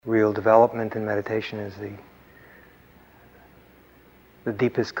real development in meditation is the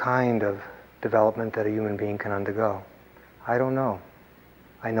deepest kind of development that a human being can undergo. I don't know.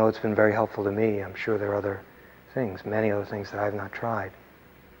 I know it's been very helpful to me. I'm sure there are other things, many other things that I have not tried.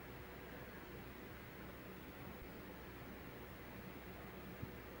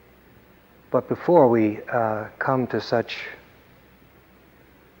 But before we come to such,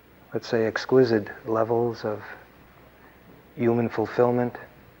 let's say, exquisite levels of human fulfillment,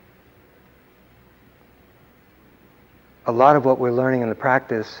 a lot of what we're learning in the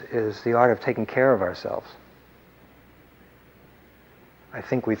practice is the art of taking care of ourselves. I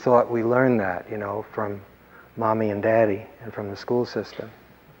think we thought we learned that, from mommy and daddy and from the school system.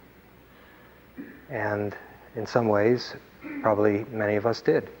 And in some ways, probably many of us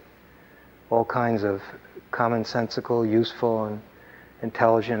did. All kinds of commonsensical, useful, and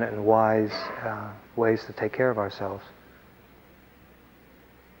intelligent and wise ways to take care of ourselves.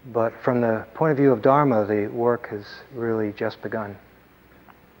 But from the point of view of Dharma, the work has really just begun.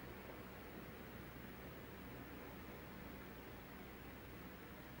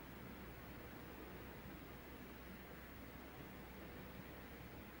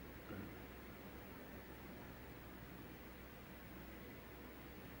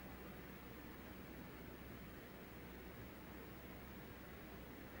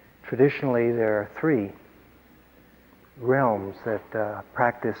 Traditionally, there are three realms that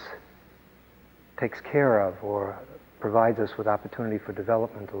practice takes care of or provides us with opportunity for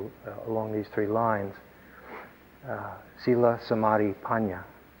development along these three lines. Sila, Samadhi, Panya.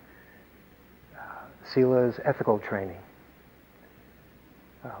 Sila is ethical training.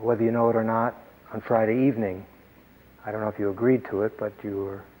 Whether you know it or not, on Friday evening, I don't know if you agreed to it, but you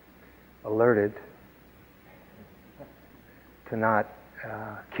were alerted to not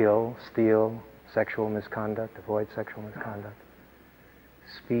kill, steal, sexual misconduct, avoid sexual misconduct,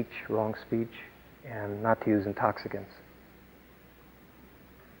 speech, wrong speech, and not to use intoxicants.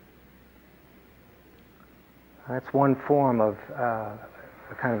 That's one form of a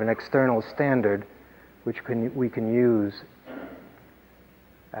kind of an external standard which we can use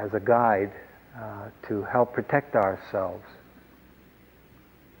as a guide to help protect ourselves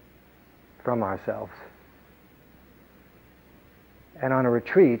from ourselves. And on a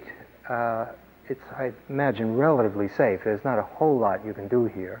retreat, it's, I imagine, relatively safe. There's not a whole lot you can do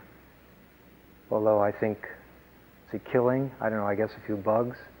here. Although I think, killing, I don't know, I guess a few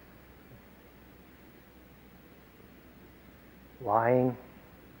bugs. Lying.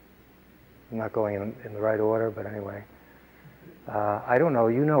 I'm not going in the right order, but anyway. I don't know,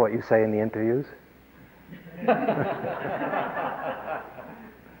 you know what you say in the interviews.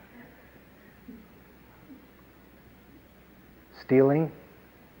 Stealing.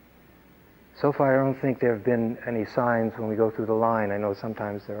 So far, I don't think there have been any signs when we go through the line. I know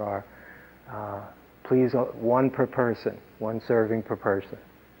sometimes there are. Please, one per person, one serving per person.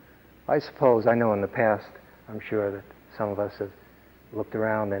 I suppose, I know in the past, I'm sure that some of us have looked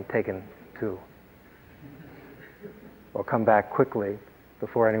around and taken two. Or come back quickly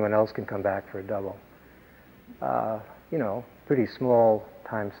before anyone else can come back for a double. Pretty small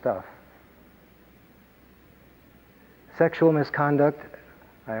time stuff. Sexual misconduct,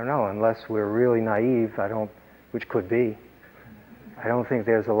 I don't know, unless we're really naive, which could be. I don't think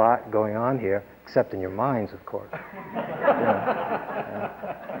there's a lot going on here, except in your minds, of course.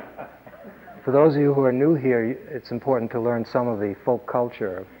 For those of you who are new here, it's important to learn some of the folk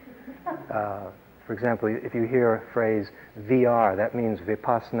culture. For example, if you hear a phrase VR, that means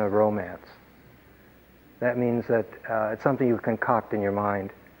Vipassana romance. That means that it's something you concoct in your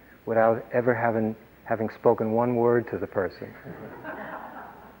mind without ever having spoken one word to the person.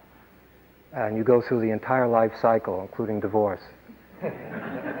 And you go through the entire life cycle, including divorce.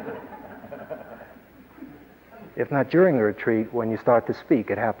 If not during the retreat, when you start to speak,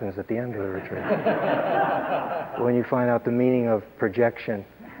 it happens at the end of the retreat. When you find out the meaning of projection.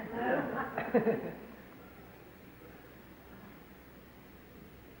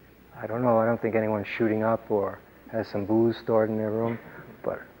 I don't know, I don't think anyone's shooting up or has some booze stored in their room,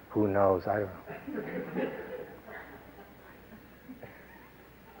 but who knows, I don't know.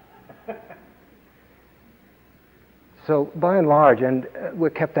 So, by and large, and we're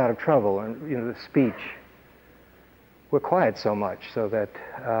kept out of trouble, and the speech, we're quiet so much, so that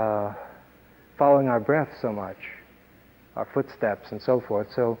following our breath so much, our footsteps and so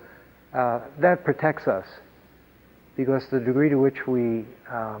forth, so that protects us, because the degree to which we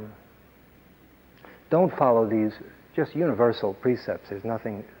don't follow these just universal precepts, there's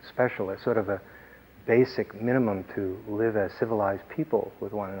nothing special, it's sort of a basic minimum to live as civilized people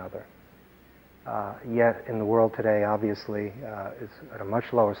with one another. yet in the world today, obviously, is at a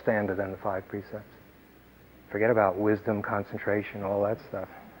much lower standard than the 5 precepts. Forget about wisdom, concentration, all that stuff.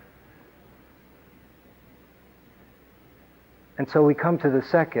 And so we come to the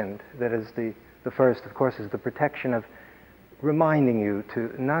second, that is the first, of course, is the protection of reminding you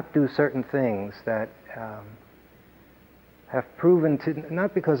to not do certain things that have proven to,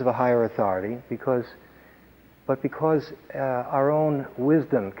 not because of a higher authority, but because our own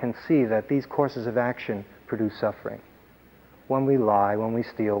wisdom can see that these courses of action produce suffering. When we lie, when we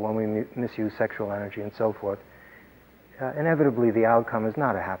steal, when we misuse sexual energy and so forth, inevitably the outcome is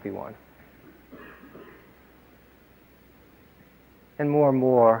not a happy one. And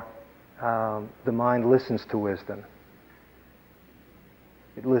more, the mind listens to wisdom.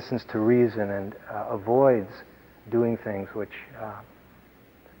 It listens to reason and avoids doing things which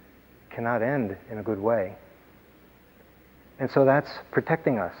cannot end in a good way. And so that's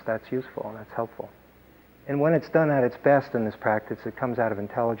protecting us. That's useful and that's helpful. And when it's done at its best in this practice, it comes out of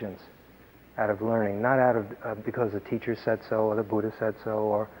intelligence, out of learning, not out of because the teacher said so or the Buddha said so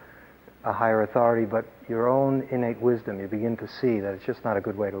or a higher authority, but your own innate wisdom. You begin to see that it's just not a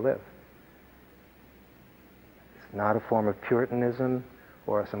good way to live. It's not a form of Puritanism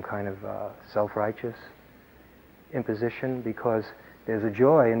or some kind of self-righteous imposition, because there's a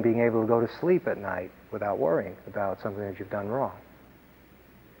joy in being able to go to sleep at night without worrying about something that you've done wrong.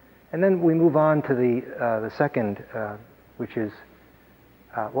 And then we move on to the second, which is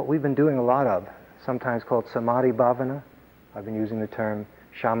what we've been doing a lot of, sometimes called samadhi bhavana. I've been using the term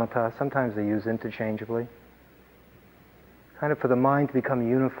shamatha. Sometimes they use interchangeably. Kind of for the mind to become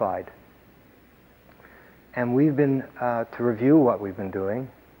unified. And we've been, to review what we've been doing,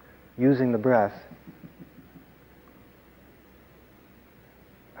 using the breath.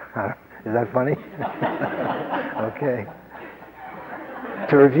 Is that funny? Okay.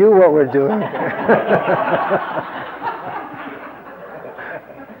 To review what we're doing.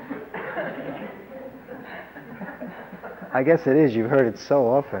 I guess it is. You've heard it so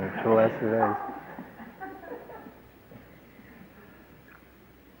often for the last 2 days.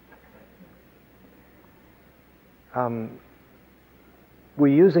 We're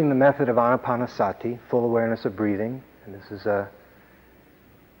using the method of Anapanasati, full awareness of breathing, and this is a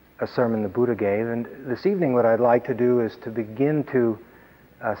sermon the Buddha gave. And this evening what I'd like to do is to begin to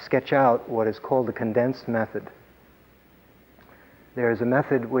sketch out what is called the condensed method. There is a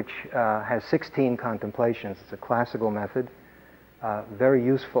method which has 16 contemplations. It's a classical method, very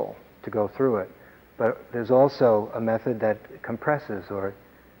useful to go through it. But there's also a method that compresses or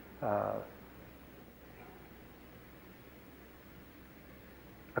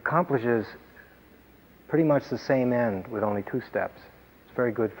accomplishes pretty much the same end with only 2 steps. It's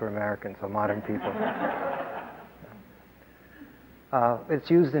very good for Americans or modern people. It's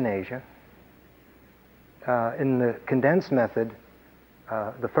used in Asia. In the condensed method,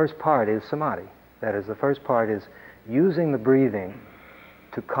 the first part is samadhi. That is, the first part is using the breathing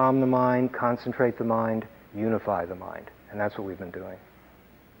to calm the mind, concentrate the mind, unify the mind. And that's what we've been doing.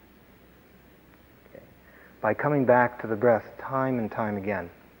 Okay. By coming back to the breath time and time again,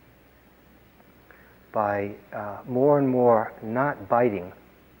 by more and more not biting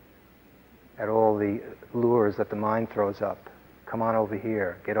at all the lures that the mind throws up. Come on over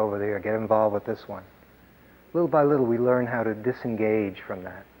here, get over there, get involved with this one. Little by little, we learn how to disengage from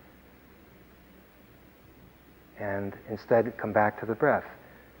that. And instead, come back to the breath.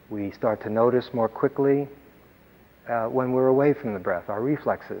 We start to notice more quickly when we're away from the breath. Our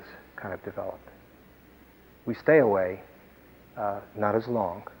reflexes kind of develop. We stay away, not as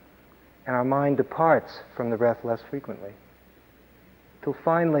long. And our mind departs from the breath less frequently. Till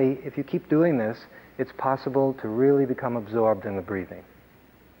finally, if you keep doing this, it's possible to really become absorbed in the breathing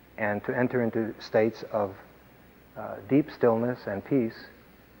and to enter into states of deep stillness and peace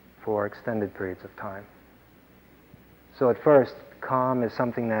for extended periods of time. So at first, calm is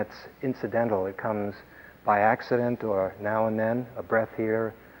something that's incidental. It comes by accident or now and then, a breath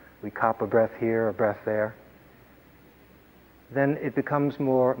here, we cop a breath here, a breath there. Then it becomes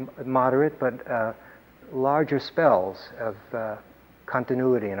more moderate, but larger spells of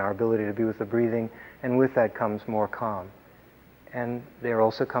continuity in our ability to be with the breathing, and with that comes more calm. And there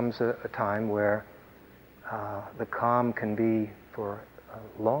also comes a time where the calm can be for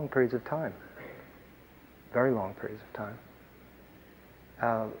long periods of time, very long periods of time.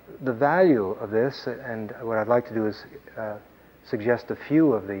 The value of this, and what I'd like to do is suggest a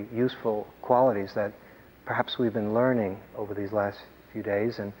few of the useful qualities that perhaps we've been learning over these last few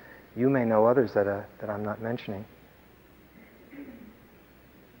days, and you may know others that I'm not mentioning.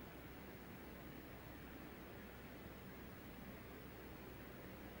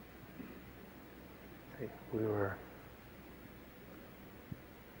 we were...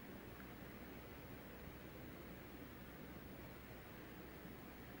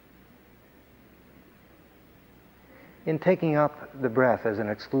 In taking up the breath as an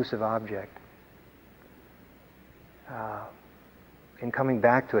exclusive object, in coming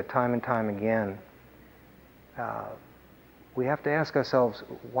back to it time and time again, we have to ask ourselves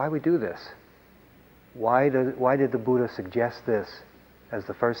why we do this. Why did the Buddha suggest this as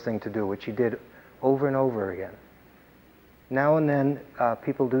the first thing to do, which he did over and over again? Now and then,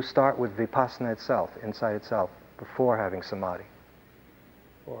 people do start with vipassana itself, insight itself, before having samadhi,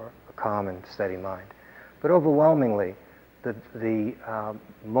 or a calm and steady mind. But overwhelmingly, the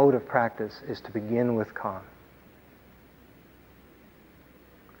mode of practice is to begin with calm.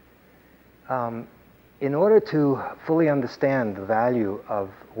 In order to fully understand the value of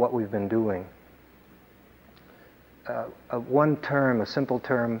what we've been doing, one term, a simple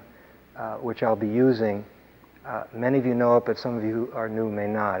term, which I'll be using, many of you know it, but some of you who are new may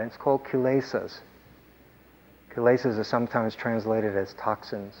not. It's called kilesas. Kilesas are sometimes translated as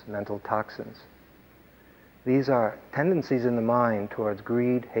toxins, mental toxins. These are tendencies in the mind towards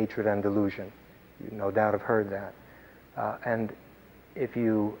greed, hatred, and delusion. You no doubt have heard that. And if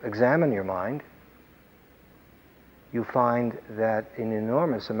you examine your mind, you find that an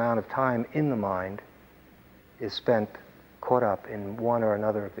enormous amount of time in the mind is spent caught up in one or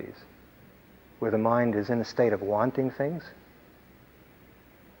another of these, where the mind is in a state of wanting things,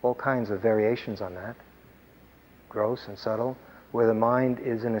 all kinds of variations on that, gross and subtle, where the mind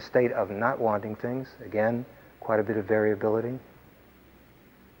is in a state of not wanting things, again, quite a bit of variability,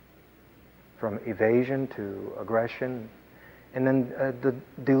 from evasion to aggression. And then the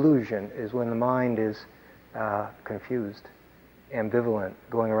delusion is when the mind is confused, ambivalent,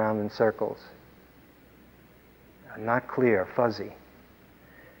 going around in circles, not clear, fuzzy.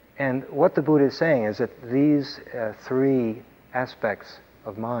 And what the Buddha is saying is that these three aspects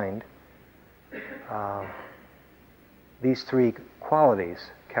of mind, these three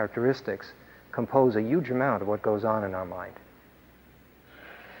qualities, characteristics, compose a huge amount of what goes on in our mind.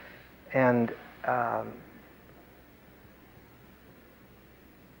 And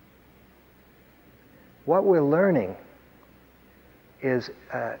what we're learning is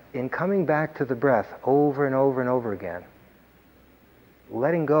in coming back to the breath over and over and over again,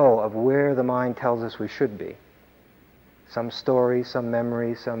 letting go of where the mind tells us we should be, some story, some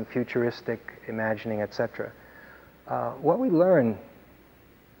memory, some futuristic imagining, etc. What we learn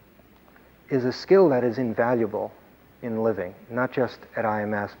is a skill that is invaluable in living, not just at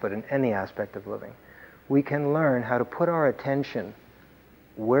IMS, but in any aspect of living. We can learn how to put our attention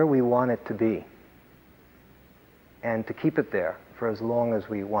where we want it to be, and to keep it there for as long as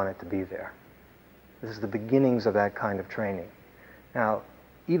we want it to be there. This is the beginnings of that kind of training. Now,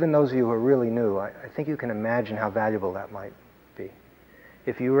 even those of you who are really new, I think you can imagine how valuable that might be.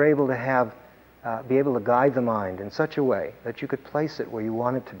 If you were able to be able to guide the mind in such a way that you could place it where you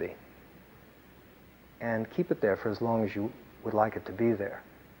want it to be, and keep it there for as long as you would like it to be there.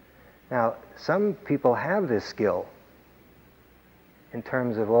 Now, some people have this skill in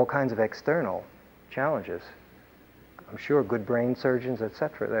terms of all kinds of external challenges. I'm sure good brain surgeons,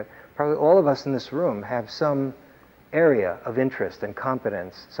 etc. Probably all of us in this room have some area of interest and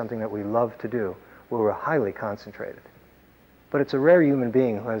competence, something that we love to do, where we're highly concentrated. But it's a rare human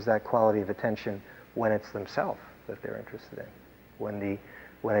being who has that quality of attention when it's themselves that they're interested in,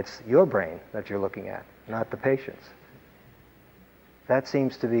 when it's your brain that you're looking at, not the patient's. That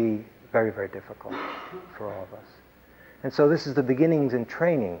seems to be very, very difficult for all of us. And so this is the beginnings and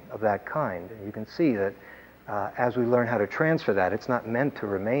training of that kind. And you can see that as we learn how to transfer that, it's not meant to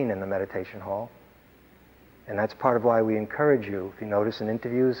remain in the meditation hall. And that's part of why we encourage you, if you notice in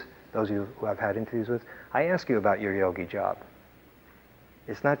interviews, those of you who I've had interviews with, I ask you about your yogi job.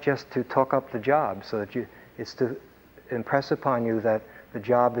 It's not just to talk up the job, it's to impress upon you that the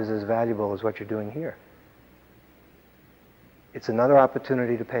job is as valuable as what you're doing here. It's another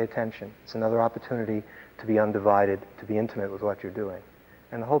opportunity to pay attention. It's another opportunity to be undivided, to be intimate with what you're doing.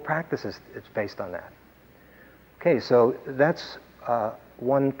 And the whole practice it's based on that. Okay, so that's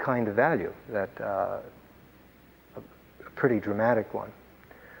one kind of value, that a pretty dramatic one.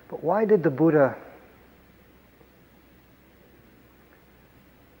 But why did the Buddha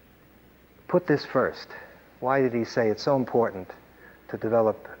put this first? Why did he say it's so important to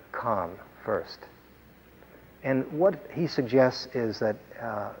develop calm first? And what he suggests is that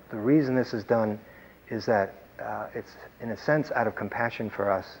the reason this is done is that it's, in a sense, out of compassion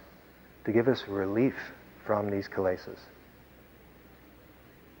for us, to give us relief from these kilesas.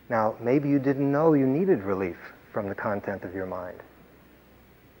 Now, maybe you didn't know you needed relief from the content of your mind.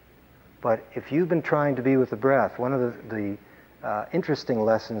 But if you've been trying to be with the breath, one of the interesting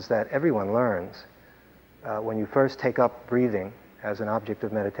lessons that everyone learns when you first take up breathing as an object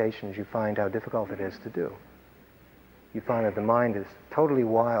of meditation is you find how difficult it is to do. You find that the mind is totally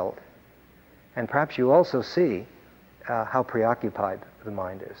wild. And perhaps you also see how preoccupied the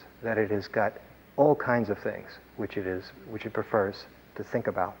mind is, that it has got all kinds of things which it prefers to think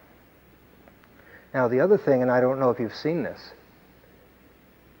about. Now the other thing, and I don't know if you've seen this,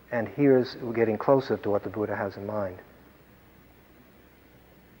 and here's we're getting closer to what the Buddha has in mind.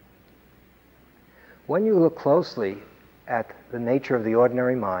 When you look closely at the nature of the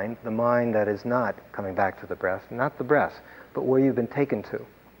ordinary mind, the mind that is not coming back to the breath, not the breath, but where you've been taken to,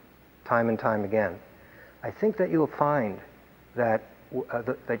 time and time again, I think that you'll find that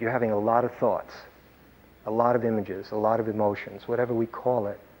that you're having a lot of thoughts, a lot of images, a lot of emotions, whatever we call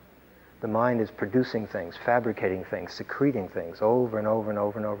it. The mind is producing things, fabricating things, secreting things over and over and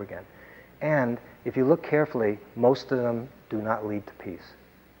over and over again. And if you look carefully, most of them do not lead to peace.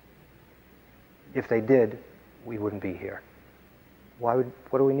 If they did, we wouldn't be here. What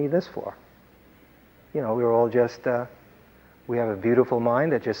do we need this for? You know, we're all just, we have a beautiful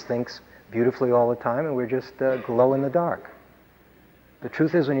mind that just thinks beautifully all the time, and we're just glow in the dark. The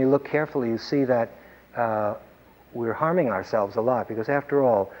truth is, when you look carefully, you see that we're harming ourselves a lot, because after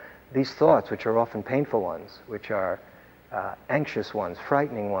all, these thoughts, which are often painful ones, which are anxious ones,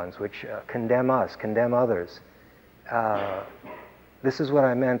 frightening ones, which condemn us, condemn others, this is what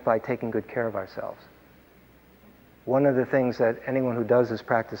I meant by taking good care of ourselves. One of the things that anyone who does this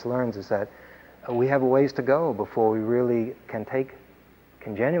practice learns is that we have a ways to go before we really can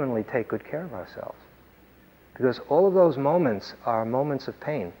genuinely take good care of ourselves. Because all of those moments are moments of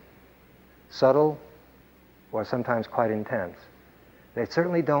pain, subtle or sometimes quite intense. They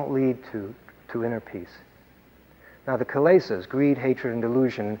certainly don't lead to inner peace. Now the kilesas, greed, hatred, and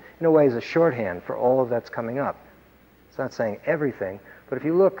delusion, in a way is a shorthand for all of that's coming up. It's not saying everything, but if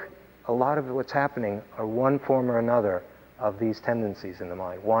you look, a lot of what's happening are one form or another of these tendencies in the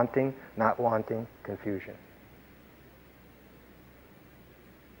mind. Wanting, not wanting, confusion.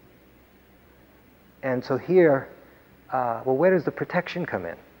 And so here, well, where does the protection come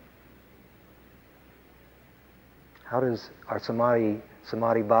in? How does our samadhi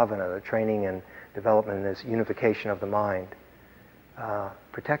bhavana, the training and development in this unification of the mind,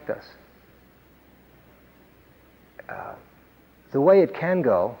 protect us? The way it can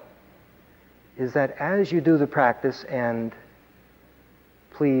go is that as you do the practice, and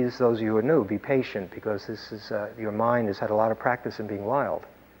please, those of you who are new, be patient, because this is your mind has had a lot of practice in being wild,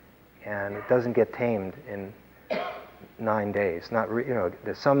 and it doesn't get tamed in 9 days.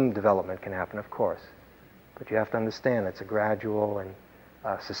 There's some development can happen, of course. But you have to understand it's a gradual and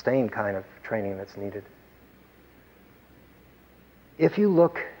sustained kind of training that's needed. If you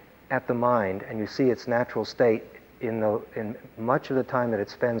look at the mind and you see its natural state in much of the time that it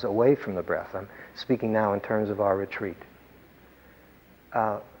spends away from the breath, I'm speaking now in terms of our retreat,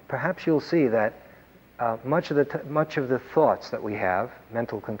 perhaps you'll see that much of the thoughts that we have,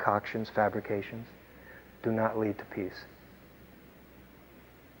 mental concoctions, fabrications, do not lead to peace.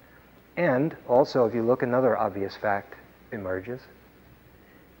 And also, if you look, another obvious fact emerges.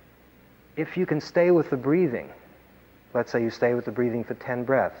 If you can stay with the breathing, let's say you stay with the breathing for 10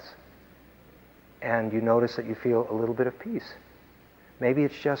 breaths, and you notice that you feel a little bit of peace. Maybe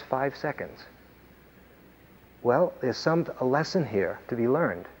it's just 5 seconds. Well, there's a lesson here to be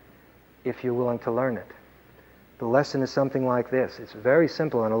learned, if you're willing to learn it. The lesson is something like this. It's very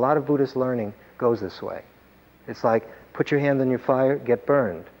simple, and a lot of Buddhist learning goes this way. It's like, put your hand on your fire, get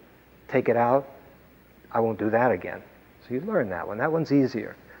burned. Take it out, I won't do that again. So you learn that one. That one's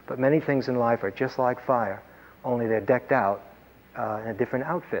easier. But many things in life are just like fire, only they're decked out in a different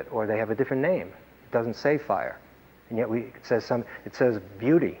outfit, or they have a different name. It doesn't say fire. And yet it says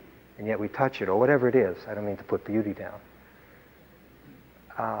beauty, and yet we touch it, or whatever it is. I don't mean to put beauty down.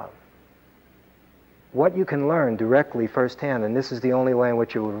 What you can learn directly firsthand, and this is the only way in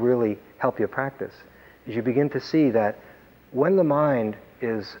which it will really help your practice, is you begin to see that when the mind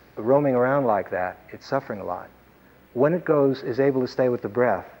is roaming around like that, it's suffering a lot. When it is able to stay with the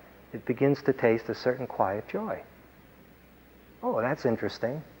breath, it begins to taste a certain quiet joy. Oh, that's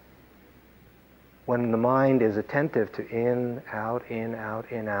interesting. When the mind is attentive to in, out, in,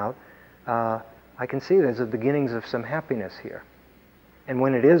 out, in, out, I can see there's the beginnings of some happiness here. And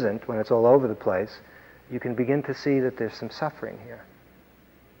when it isn't, when it's all over the place, you can begin to see that there's some suffering here.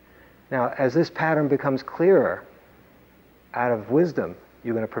 Now, as this pattern becomes clearer, out of wisdom,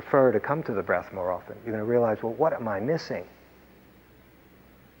 you're going to prefer to come to the breath more often. You're going to realize, well, what am I missing?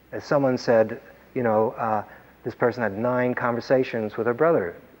 As someone said, this person had 9 conversations with her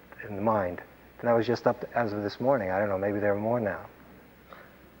brother in the mind. And that was just up as of this morning. I don't know, maybe there are more now.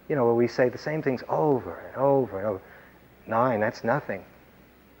 Where we say the same things over and over and over. 9, that's nothing.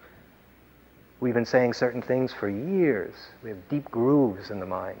 We've been saying certain things for years. We have deep grooves in the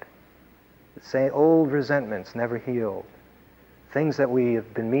mind. Say old resentments never healed. Things that we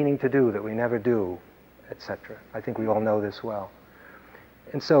have been meaning to do that we never do, etc. I think we all know this well.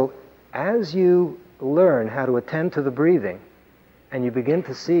 And so, as you learn how to attend to the breathing, and you begin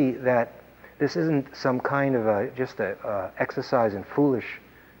to see that this isn't some kind of just a exercise in foolish,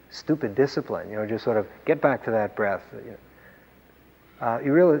 stupid discipline, just sort of get back to that breath.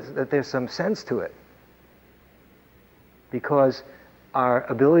 You realize that there's some sense to it. Because our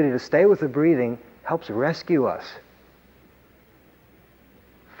ability to stay with the breathing helps rescue us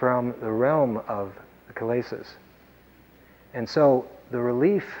from the realm of the kilesas. And so the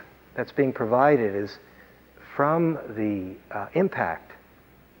relief that's being provided is from the impact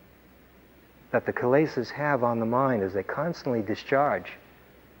that the kilesas have on the mind as they constantly discharge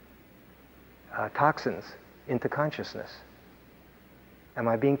toxins into consciousness. Am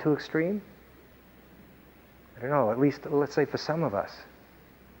I being too extreme? I don't know, at least let's say for some of us,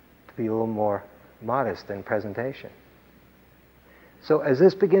 to be a little more modest in presentation. So as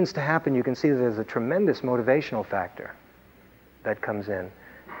this begins to happen, you can see that there's a tremendous motivational factor that comes in.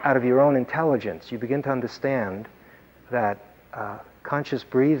 Out of your own intelligence, you begin to understand that conscious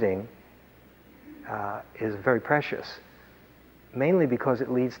breathing is very precious, mainly because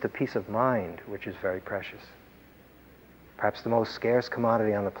it leads to peace of mind, which is very precious. Perhaps the most scarce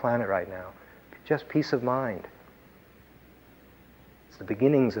commodity on the planet right now. Just peace of mind. It's the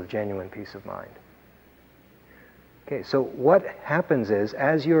beginnings of genuine peace of mind. Okay, so what happens is,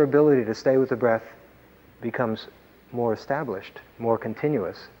 as your ability to stay with the breath becomes more established, more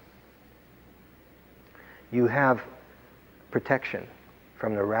continuous, you have protection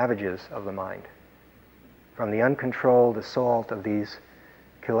from the ravages of the mind, from the uncontrolled assault of these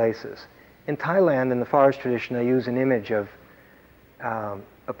kilesas. In Thailand, in the forest tradition, they use an image of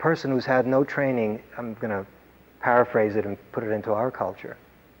a person who's had no training. I'm going to paraphrase it and put it into our culture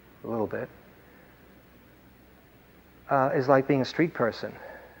a little bit. Is like being a street person.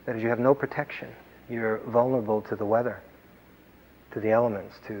 That is, you have no protection. You're vulnerable to the weather, to the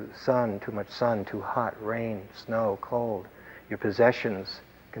elements, to sun, too much sun, too hot, rain, snow, cold. Your possessions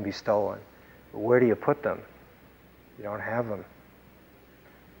can be stolen. But where do you put them? You don't have them.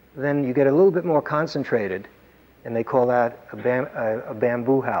 Then you get a little bit more concentrated, and they call that a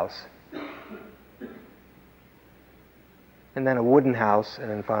bamboo house. And then a wooden house, and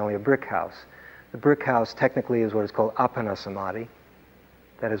then finally a brick house. The brick house technically is what is called Anapanasati.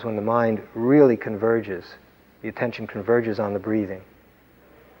 That is when the mind really converges, the attention converges on the breathing,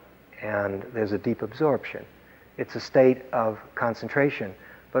 and there's a deep absorption. It's a state of concentration.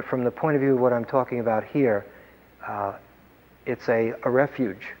 But from the point of view of what I'm talking about here, it's a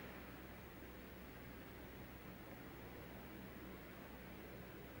refuge.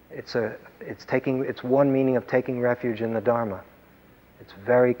 It's one meaning of taking refuge in the Dharma. It's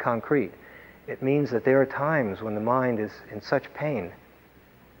very concrete. It means that there are times when the mind is in such pain.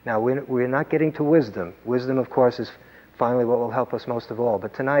 Now, we're not getting to wisdom. Wisdom, of course, is finally what will help us most of all.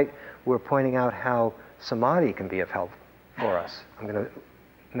 But tonight, we're pointing out how samadhi can be of help for us. I'm going to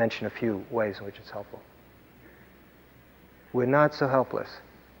mention a few ways in which it's helpful. We're not so helpless.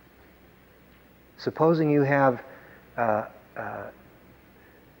 Supposing you have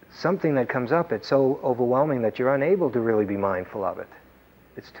something that comes up, it's so overwhelming that you're unable to really be mindful of it.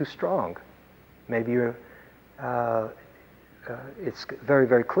 It's too strong. Maybe you're, it's very,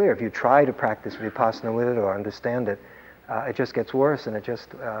 very clear. If you try to practice vipassana with it or understand it, it just gets worse and it just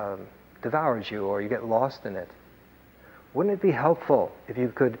devours you, or you get lost in it. Wouldn't it be helpful if you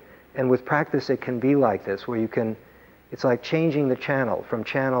could, and with practice it can be like this, where you can, it's like changing the channel from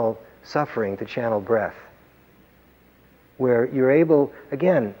channel suffering to channel breath, where you're able,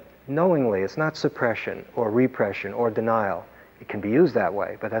 again, knowingly, it's not suppression or repression or denial. It can be used that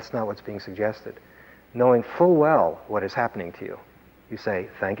way, but that's not what's being suggested. Knowing full well what is happening to you. You say,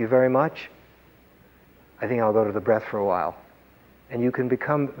 thank you very much. I think I'll go to the breath for a while. And you can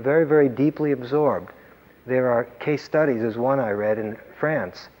become very, very deeply absorbed. There are case studies, there's one I read in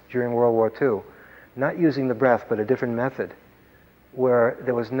France during World War II, not using the breath, but a different method, where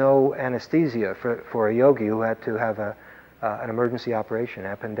there was no anesthesia for a yogi who had to have an emergency operation,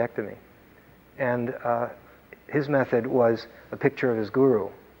 appendectomy. And his method was a picture of his guru.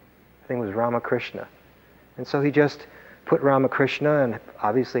 I think it was Ramakrishna. And so he just put Ramakrishna, and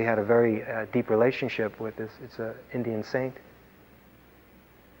obviously had a very deep relationship with this, it's an Indian saint,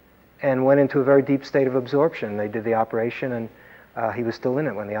 and went into a very deep state of absorption. They did the operation, and He was still in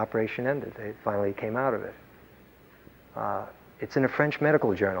it when the operation ended. They finally came out of it. It's in a French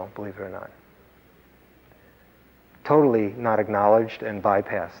medical journal, believe it or not. Totally not acknowledged and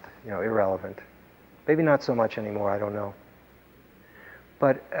bypassed, irrelevant. Maybe not so much anymore, I don't know.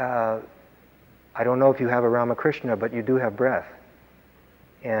 But I don't know if you have a Ramakrishna, but you do have breath.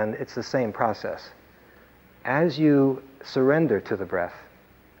 And it's the same process. As you surrender to the breath,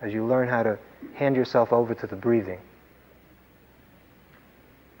 as you learn how to hand yourself over to the breathing,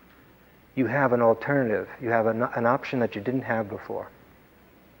 you have an alternative. You have an option that you didn't have before.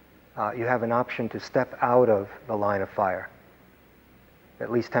 You have an option to step out of the line of fire,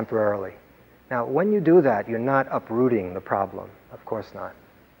 at least temporarily. Now, when you do that, you're not uprooting the problem. Of course not.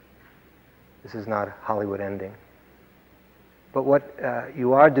 This is not Hollywood ending. But what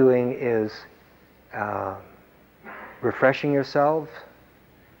you are doing is refreshing yourself,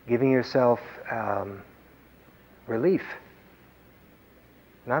 giving yourself relief.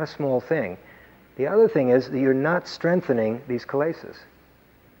 Not a small thing. The other thing is that you're not strengthening these kilesas.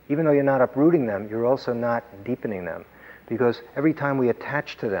 Even though you're not uprooting them, you're also not deepening them. Because every time we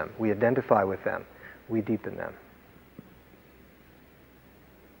attach to them, we identify with them, we deepen them.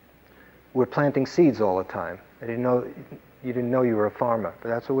 We're planting seeds all the time. You didn't know you were a farmer, but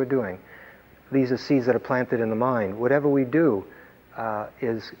that's what we're doing. These are seeds that are planted in the mind. Whatever we do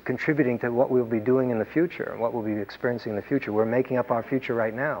is contributing to what we'll be doing in the future and what we'll be experiencing in the future. We're making up our future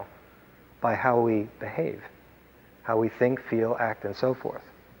right now by how we behave, how we think, feel, act, and so forth.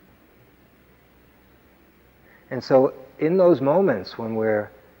 And so in those moments when we're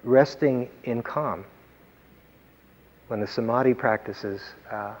resting in calm, when the samadhi practice is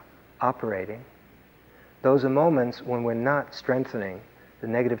operating, those are moments when we're not strengthening the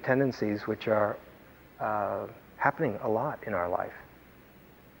negative tendencies which are happening a lot in our life.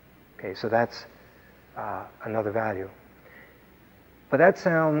 Okay, so that's another value. But that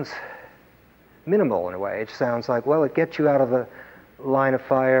sounds minimal in a way. It sounds like, well, it gets you out of the line of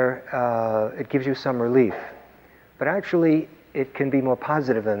fire, it gives you some relief. But actually, it can be more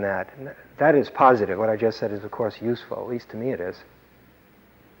positive than that. That is positive. What I just said is, of course, useful. At least to me it is.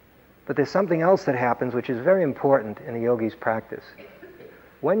 But there's something else that happens which is very important in a yogi's practice.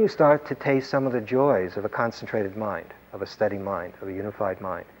 When you start to taste some of the joys of a concentrated mind, of a steady mind, of a unified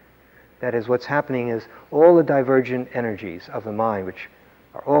mind, that is, what's happening is all the divergent energies of the mind, which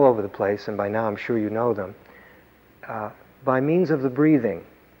are all over the place, and by now I'm sure you know them, by means of the breathing,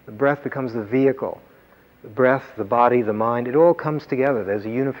 the breath becomes the vehicle. The breath, the body, the mind, it all comes together. There's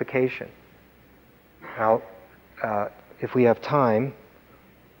a unification. Now, if we have time,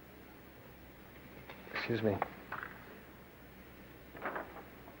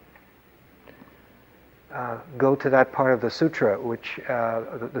 go to that part of the sutra, which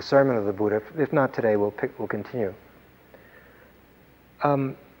the sermon of the Buddha. If not today, we'll continue.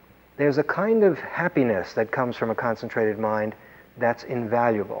 There's a kind of happiness that comes from a concentrated mind that's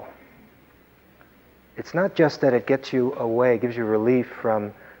invaluable. It's not just that it gets you away, gives you relief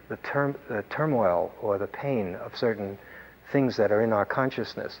from the turmoil or the pain of certain things that are in our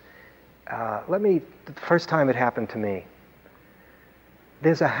consciousness. The first time it happened to me,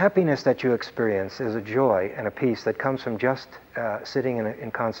 there's a happiness that you experience, there's a joy and a peace that comes from just sitting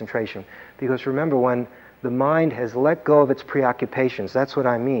in concentration. Because remember, when the mind has let go of its preoccupations, that's what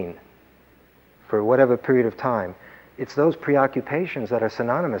I mean, for whatever period of time, it's those preoccupations that are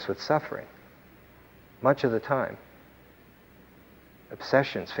synonymous with suffering. Much of the time.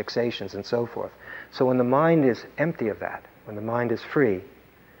 Obsessions, fixations, and so forth. So when the mind is empty of that, when the mind is free,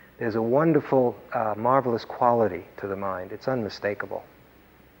 there's a wonderful, marvelous quality to the mind. It's unmistakable.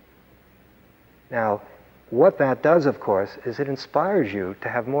 Now, what that does, of course, is it inspires you to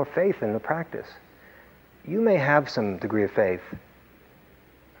have more faith in the practice. You may have some degree of faith,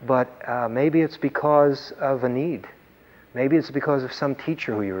 but maybe it's because of a need. Maybe it's because of some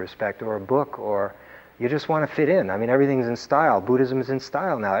teacher who you respect, or a book, or you just want to fit in. I mean, everything's in style. Buddhism is in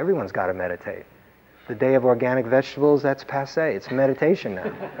style now. Everyone's got to meditate. The day of organic vegetables, that's passé. It's meditation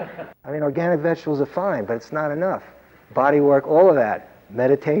now. I mean, organic vegetables are fine, but it's not enough. Body work, all of that,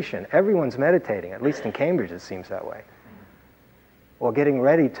 meditation. Everyone's meditating, at least in Cambridge it seems that way. Or getting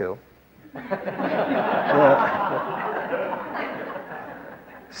ready to.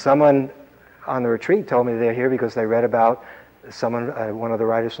 Someone on the retreat told me they're here because they read about one of the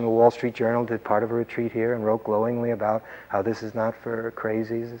writers from the Wall Street Journal did part of a retreat here and wrote glowingly about how this is not for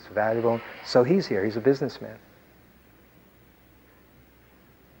crazies, it's valuable. So he's here, he's a businessman.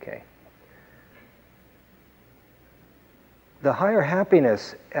 Okay. The higher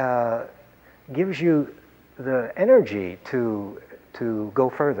happiness gives you the energy to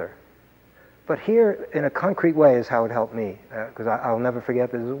go further. But here, in a concrete way, is how it helped me, because I'll never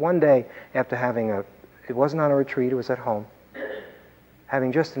forget this. One day, after having it wasn't on a retreat, it was at home,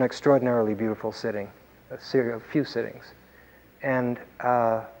 having just an extraordinarily beautiful sitting, a few sittings. And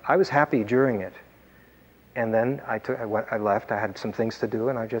I was happy during it. And then I left, I had some things to do,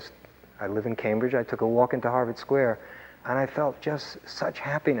 and I live in Cambridge, I took a walk into Harvard Square, and I felt just such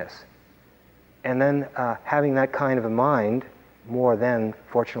happiness. And then having that kind of a mind, more then,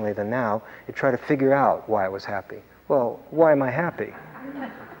 fortunately, than now, it tried to figure out why I was happy. Well, why am I happy?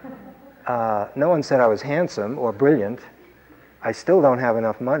 No one said I was handsome or brilliant. I still don't have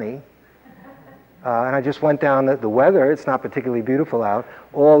enough money. And I just went down the weather, it's not particularly beautiful out.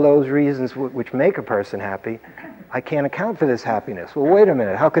 All those reasons which make a person happy, I can't account for this happiness. Well, wait a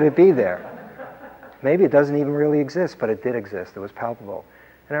minute, how could it be there? Maybe it doesn't even really exist, but it did exist, it was palpable.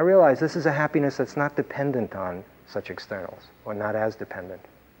 And I realized this is a happiness that's not dependent on such externals, or not as dependent.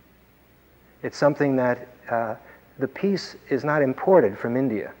 It's something that the peace is not imported from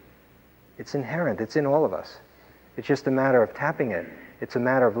India. It's inherent, it's in all of us. It's just a matter of tapping it. It's a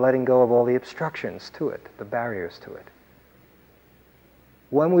matter of letting go of all the obstructions to it, the barriers to it.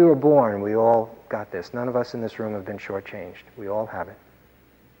 When we were born, we all got this. None of us in this room have been shortchanged. We all have it.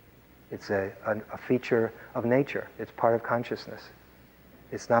 It's a feature of nature. It's part of consciousness.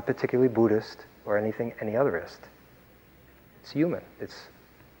 It's not particularly Buddhist or any otherist. It's human. It's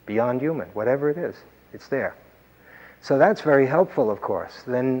beyond human. Whatever it is, it's there. So that's very helpful, of course.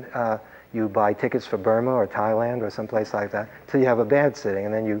 Then you buy tickets for Burma or Thailand or someplace like that till you have a bad sitting,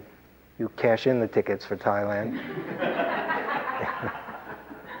 and then you cash in the tickets for Thailand.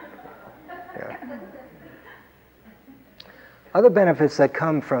 Yeah. Other benefits that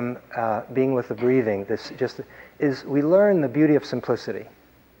come from being with the breathing is we learn the beauty of simplicity.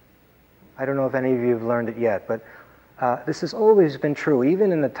 I don't know if any of you have learned it yet, but this has always been true.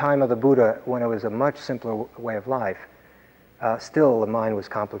 Even in the time of the Buddha, when it was a much simpler way of life, still the mind was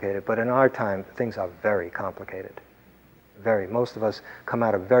complicated. But in our time, things are very complicated. Most of us come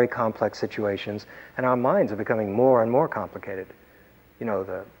out of very complex situations, and our minds are becoming more and more complicated. You know,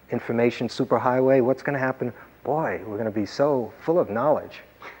 the information superhighway, what's going to happen? Boy, we're going to be so full of knowledge.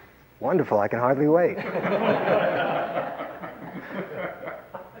 Wonderful, I can hardly wait.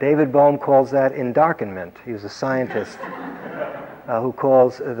 David Bohm calls that endarkenment. He was a scientist who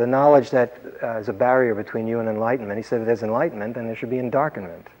calls the knowledge that is a barrier between you and enlightenment. He said if there's enlightenment, then there should be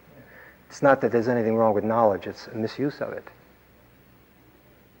endarkenment. It's not that there's anything wrong with knowledge, it's a misuse of it.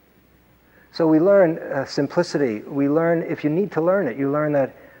 So we learn simplicity. We learn, if you need to learn it, you learn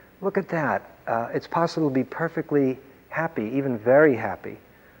that, look at that. It's possible to be perfectly happy, even very happy,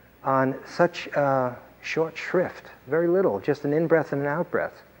 on such short shrift, very little, just an in-breath and an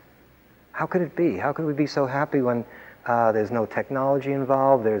out-breath. How could it be? How could we be so happy when there's no technology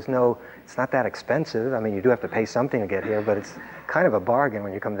involved, it's not that expensive. I mean, you do have to pay something to get here, but it's kind of a bargain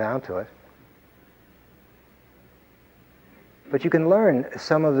when you come down to it. But you can learn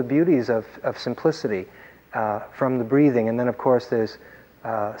some of the beauties of simplicity from the breathing, and then of course there's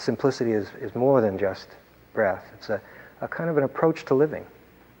simplicity is more than just breath. It's a kind of an approach to living.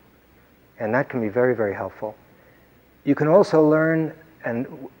 And that can be very, very helpful. You can also learn,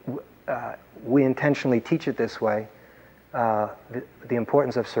 and we intentionally teach it this way, the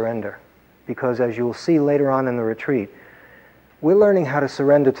importance of surrender. Because as you'll see later on in the retreat, we're learning how to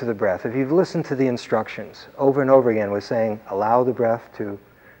surrender to the breath. If you've listened to the instructions over and over again, we're saying, allow the breath to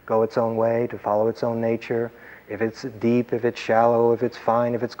go its own way, to follow its own nature. If it's deep, if it's shallow, if it's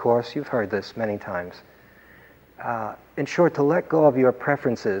fine, if it's coarse, you've heard this many times. In short, to let go of your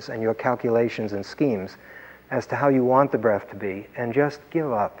preferences and your calculations and schemes as to how you want the breath to be, and just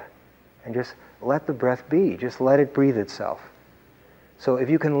give up, and just let the breath be, just let it breathe itself. So if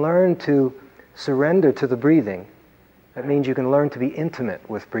you can learn to surrender to the breathing, that means you can learn to be intimate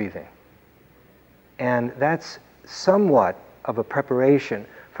with breathing. And that's somewhat of a preparation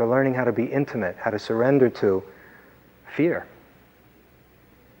for learning how to be intimate, how to surrender to fear,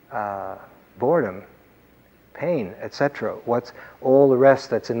 boredom, pain, etc. What's all the rest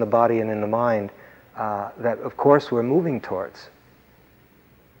that's in the body and in the mind that, of course, we're moving towards.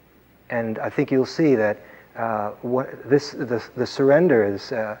 And I think you'll see that the surrender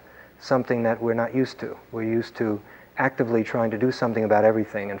is something that we're not used to. We're used to actively trying to do something about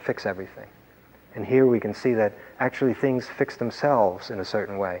everything and fix everything. And here we can see that actually things fix themselves in a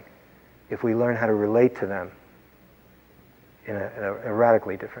certain way if we learn how to relate to them in a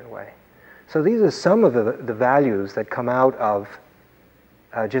radically different way. So these are some of the values that come out of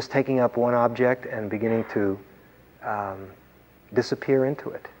just taking up one object and beginning to disappear into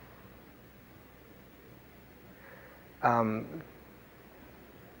it.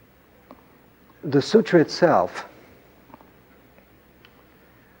 the sutra itself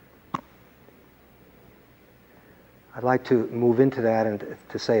I'd like to move into that and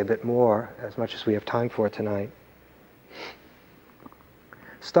to say a bit more, as much as we have time for tonight.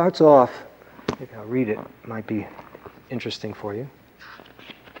 Starts off, maybe I'll read it, it might be interesting for you.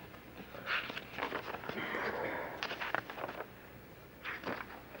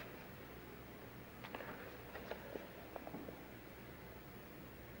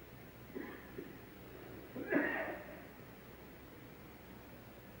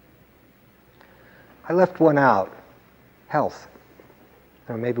 I left one out. Health.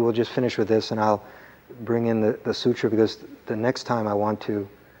 Or maybe we'll just finish with this and I'll bring in the sutra, because the next time I want to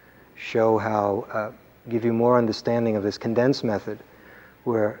show how, give you more understanding of this condensed method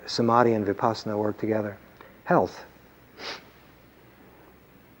where samadhi and vipassana work together. Health.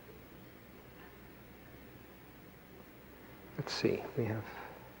 Let's see, we have...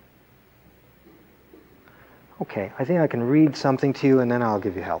 Okay, I think I can read something to you and then I'll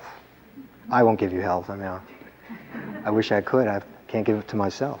give you health. I won't give you health, I wish I could. I can't give it to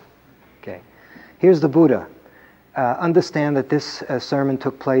myself. Okay. Here's the Buddha. Understand that this sermon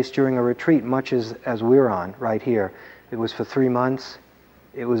took place during a retreat, much as we're on right here. It was for 3 months.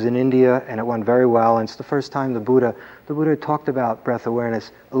 It was in India, and it went very well. And it's the first time the Buddha talked about breath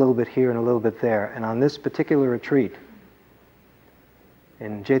awareness a little bit here and a little bit there. And on this particular retreat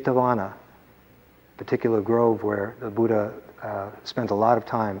in Jetavana, particular grove where the Buddha spent a lot of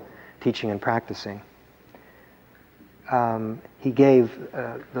time teaching and practicing, he gave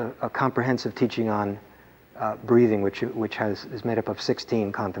a comprehensive teaching on breathing, which is made up of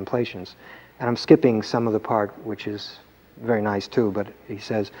 16 contemplations. And I'm skipping some of the part which is very nice too, but he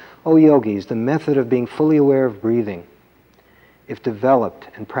says, "O yogis, the method of being fully aware of breathing, if developed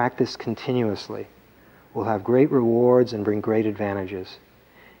and practiced continuously, will have great rewards and bring great advantages.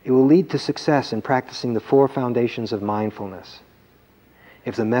 It will lead to success in practicing the 4 foundations of mindfulness.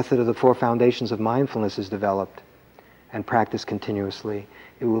 If the method of the 4 foundations of mindfulness is developed and practiced continuously,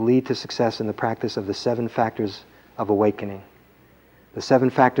 it will lead to success in the practice of the 7 factors of awakening. The 7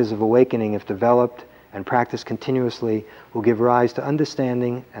 factors of awakening, if developed and practiced continuously, will give rise to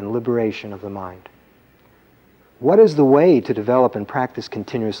understanding and liberation of the mind." What is the way to develop and practice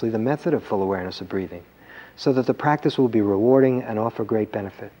continuously the method of full awareness of breathing, so that the practice will be rewarding and offer great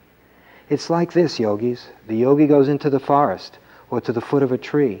benefit? It's like this, yogis. The yogi goes into the forest, or to the foot of a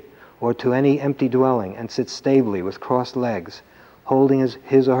tree, or to any empty dwelling, and sits stably with crossed legs, holding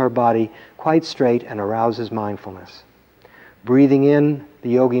his or her body quite straight, and arouses mindfulness. Breathing in, the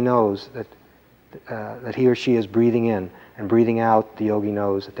yogi knows that he or she is breathing in, and breathing out, the yogi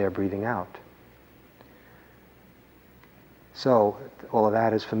knows that they're breathing out. So, all of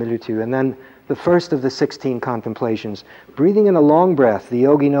that is familiar to you. And then the first of the 16 contemplations, breathing in a long breath, the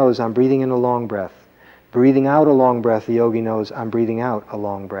yogi knows I'm breathing in a long breath. Breathing out a long breath, the yogi knows I'm breathing out a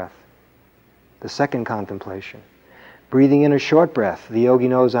long breath. The second contemplation, breathing in a short breath, the yogi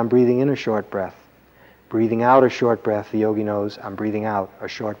knows I'm breathing in a short breath. Breathing out a short breath, the yogi knows I'm breathing out a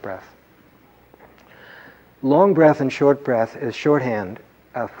short breath. Long breath and short breath is shorthand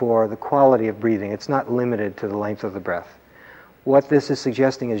for the quality of breathing. It's not limited to the length of the breath. What this is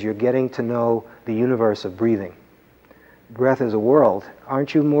suggesting is you're getting to know the universe of breathing. Breath is a world.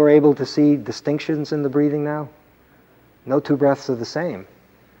 Aren't you more able to see distinctions in the breathing now? No 2 breaths are the same.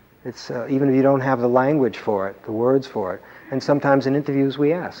 It's even if you don't have the language for it, the words for it. And sometimes in interviews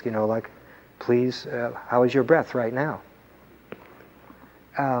we ask, like, please, how is your breath right now?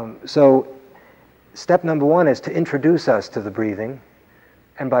 So step number 1 is to introduce us to the breathing,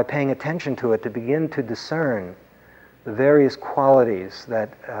 and by paying attention to it, to begin to discern the various qualities that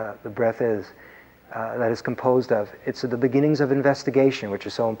the breath is, that is composed of. It's the beginnings of investigation, which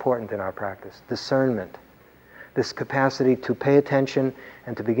is so important in our practice. Discernment. This capacity to pay attention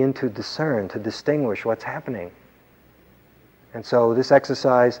and to begin to discern, to distinguish what's happening. And so this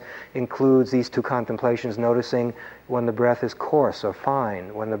exercise includes these 2 contemplations, noticing when the breath is coarse or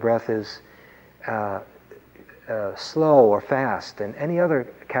fine, when the breath is slow or fast, and any other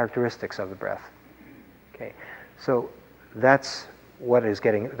characteristics of the breath. Okay, so that's what is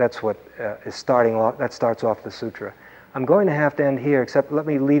starting off. That starts off the sutra. I'm going to have to end here, except let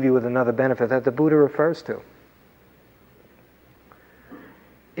me leave you with another benefit that the Buddha refers to.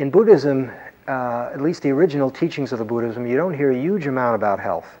 In Buddhism, at least the original teachings of the Buddhism, you don't hear a huge amount about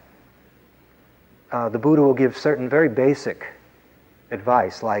health. The Buddha will give certain very basic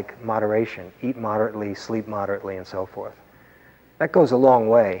advice, like moderation, eat moderately, sleep moderately, and so forth. That goes a long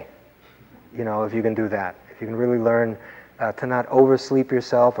way, if you can do that. If you can really learn to not oversleep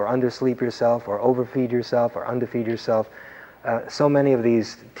yourself or undersleep yourself or overfeed yourself or underfeed yourself, so many of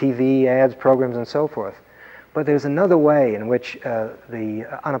these TV ads, programs, and so forth. But there's another way in which the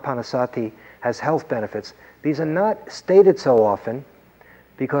Anapanasati has health benefits. These are not stated so often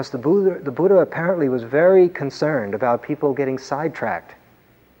because the Buddha apparently was very concerned about people getting sidetracked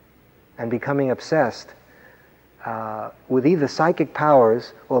and becoming obsessed with either psychic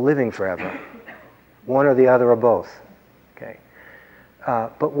powers or living forever. One or the other or both. Okay.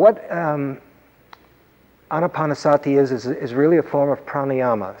 But what Anapanasati is really a form of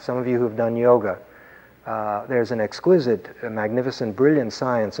pranayama. Some of you who have done yoga, there's an exquisite, magnificent, brilliant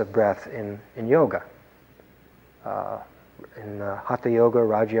science of breath in yoga. In Hatha Yoga,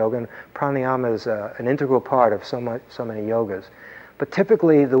 Raja Yoga, and pranayama is an integral part of so many yogas. But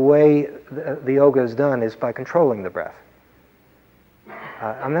typically the way the yoga is done is by controlling the breath.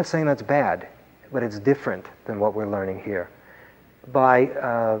 I'm not saying that's bad, but it's different than what we're learning here.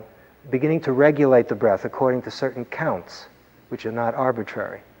 By beginning to regulate the breath according to certain counts, which are not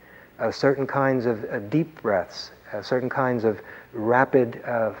arbitrary, certain kinds of deep breaths, certain kinds of rapid,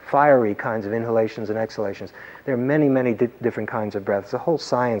 fiery kinds of inhalations and exhalations. There are many, many different kinds of breaths. The whole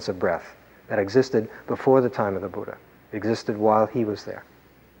science of breath that existed before the time of the Buddha, existed while he was there.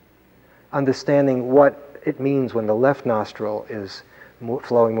 Understanding what it means when the left nostril is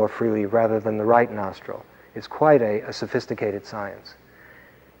flowing more freely rather than the right nostril is quite a sophisticated science.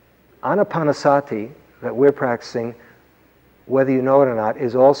 Anapanasati that we're practicing, whether you know it or not,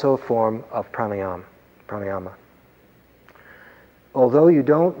 is also a form of pranayama. Although you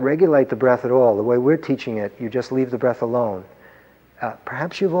don't regulate the breath at all, the way we're teaching it, you just leave the breath alone.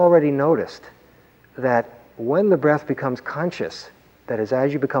 Perhaps you've already noticed that when the breath becomes conscious, that is,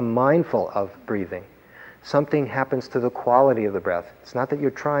 as you become mindful of breathing, something happens to the quality of the breath. It's not that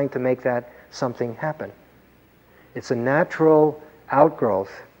you're trying to make that something happen. It's a natural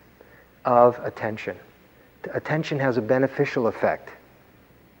outgrowth of attention. Attention has a beneficial effect.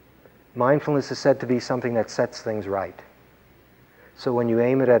 Mindfulness is said to be something that sets things right. So when you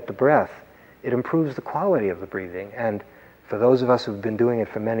aim it at the breath, it improves the quality of the breathing. And for those of us who've been doing it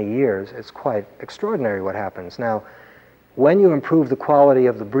for many years, it's quite extraordinary what happens. Now, when you improve the quality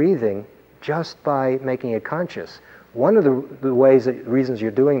of the breathing just by making it conscious, one of the reasons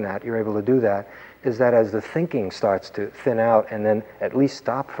you're doing that, you're able to do that, is that as the thinking starts to thin out and then at least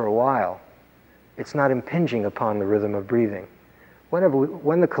stop for a while, it's not impinging upon the rhythm of breathing.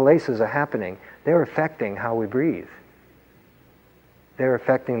 When the kilesas are happening, they're affecting how we breathe. They're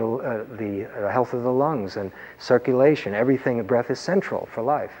affecting the health of the lungs and circulation. Everything, breath is central for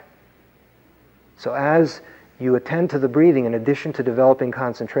life. So as you attend to the breathing, in addition to developing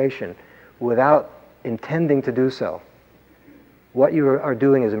concentration, without intending to do so, what you are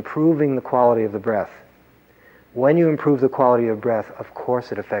doing is improving the quality of the breath. When you improve the quality of breath, of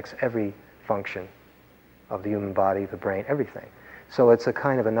course it affects every function of the human body, the brain, everything. So it's a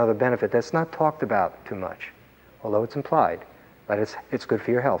kind of another benefit that's not talked about too much, although it's implied. But it's good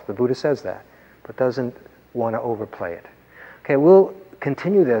for your health. The Buddha says that, but doesn't want to overplay it. Okay, we'll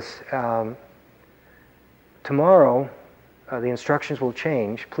continue this. Tomorrow, the instructions will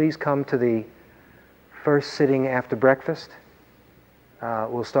change. Please come to the first sitting after breakfast.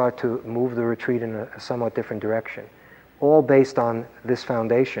 We'll start to move the retreat in a somewhat different direction, all based on this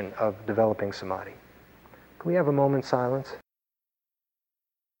foundation of developing samadhi. Can we have a moment's silence?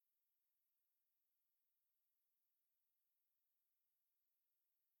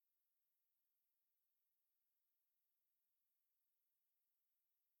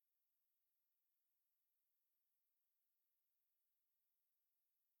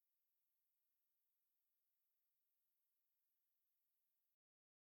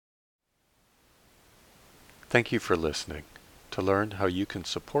 Thank you for listening. To learn how you can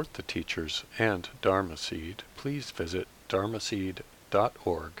support the teachers and Dharma Seed, please visit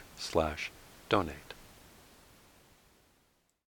dharmaseed.org/donate.